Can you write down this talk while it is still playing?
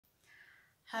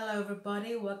Hello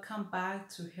everybody, welcome back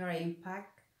to Hair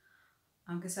Impact.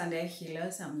 I'm Cassandra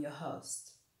Hilos, I'm your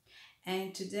host.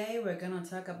 And today we're gonna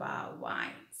talk about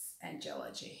wines and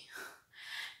geology.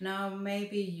 Now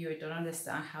maybe you don't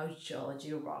understand how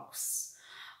geology rocks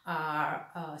are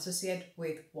associated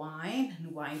with wine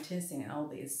and wine tasting and all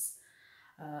these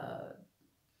uh,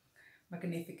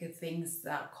 magnificent things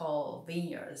that are called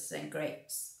vineyards and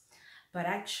grapes. But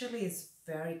actually it's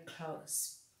very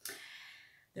close,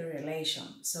 the relation.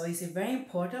 So it's very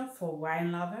important for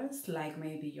wine lovers like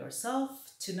maybe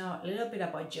yourself to know a little bit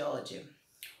about geology.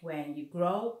 When you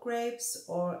grow grapes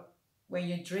or when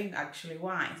you drink actually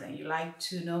wines and you like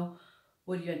to know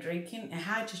what you're drinking and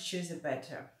how to choose it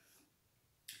better.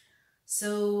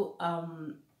 So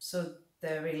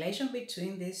the relation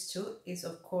between these two is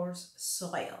of course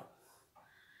soil.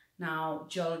 Now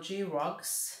geology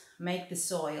rocks make the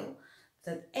soil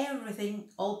that everything,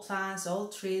 all plants, all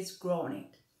trees grow on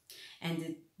it, and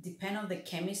it depends on the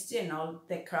chemistry and all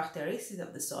the characteristics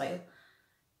of the soil.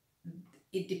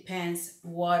 It depends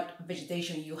what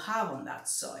vegetation you have on that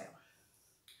soil,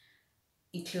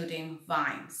 including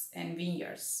vines and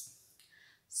vineyards.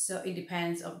 So it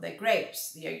depends of the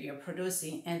grapes you're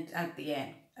producing and at the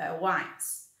end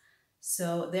wines.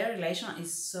 So their relation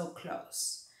is so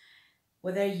close.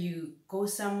 Whether you go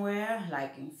somewhere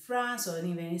like in France or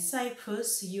even in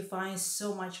Cyprus, you find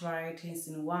so much varieties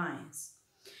in wines.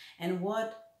 And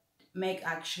what make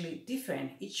actually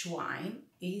different each wine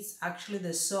is actually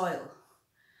the soil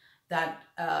that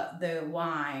the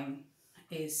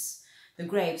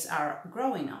grapes are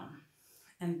growing on,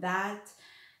 and that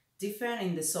different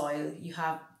in the soil you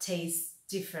have taste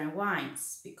different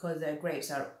wines because the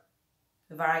grapes are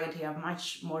the variety are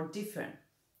much more different.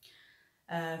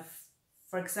 uh,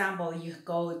 for example, you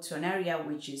go to an area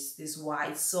which is this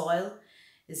white soil,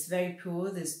 it's very poor,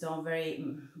 it's not very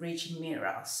rich in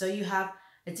minerals, so you have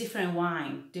a different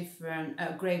wine, different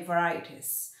grape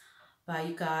varieties. But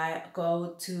you can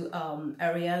go to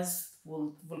areas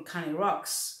with volcanic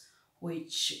rocks,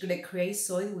 which they create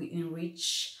soil with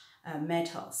enriched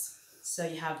metals. So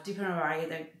you have different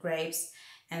variety of grapes,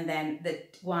 and then the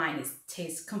wine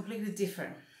tastes completely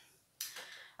different.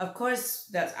 Of course,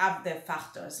 there's other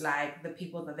factors like the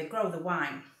people that they grow the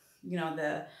wine,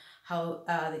 the how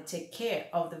they take care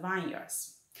of the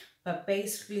vineyards. But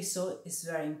basically, soil is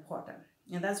very important,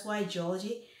 and that's why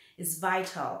geology is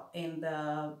vital in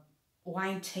the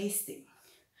wine tasting.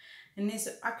 And it's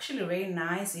actually really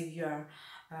nice if you're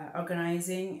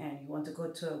organizing and you want to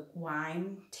go to a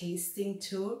wine tasting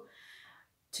tour,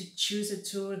 to choose a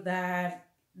tour that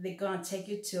they're gonna take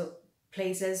you to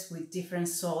places with different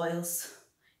soils.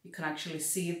 You can actually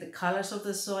see the colors of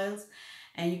the soils,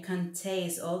 and you can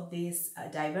taste all this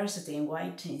diversity in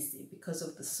wine tasting because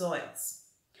of the soils.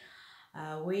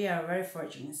 We are very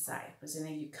fortunate in Cyprus, and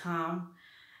if you come,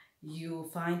 you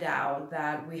find out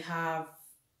that we have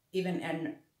even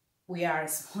and we are a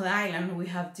small island, we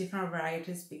have different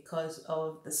varieties because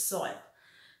of the soil.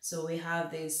 So we have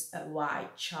this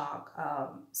white chalk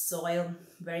soil,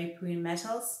 very poor in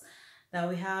metals, that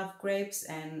we have grapes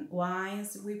and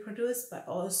wines we produce, but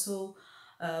also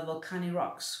volcanic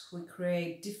rocks. We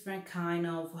create different kind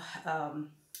of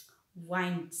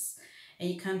wines, and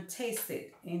you can taste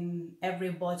it in every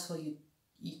bottle.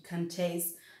 You can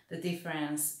taste the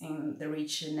difference in the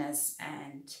richness,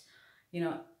 and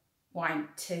wine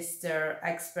taster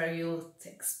expert will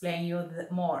explain you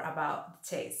more about the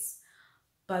taste.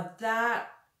 But that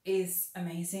is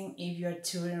amazing if you're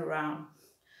touring around.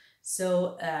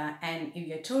 So and if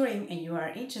you're touring and you are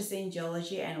interested in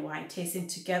geology and wine tasting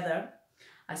together,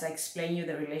 as I explained you,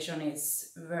 the relation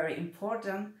is very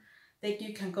important. Then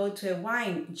you can go to a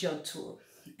wine geo tour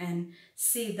and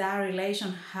see that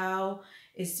relation, how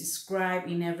it's described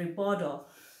in every bottle.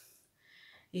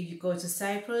 If you go to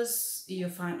Cyprus, you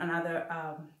find another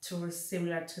tour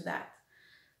similar to that.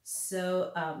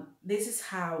 So this is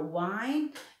how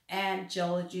wine and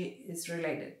geology is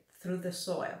related through the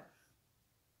soil.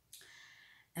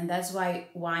 And that's why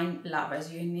wine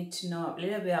lovers, you need to know a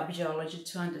little bit of geology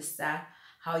to understand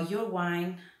how your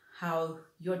wine, how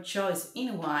your choice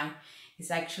in wine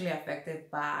is actually affected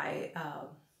by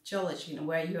geology and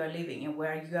where you are living and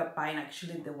where you are buying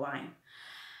actually the wine.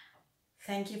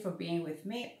 Thank you for being with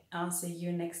me. I'll see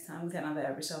you next time with another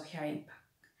episode of Hair Impact.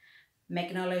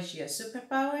 Make knowledge your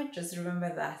superpower. Just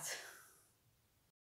remember that.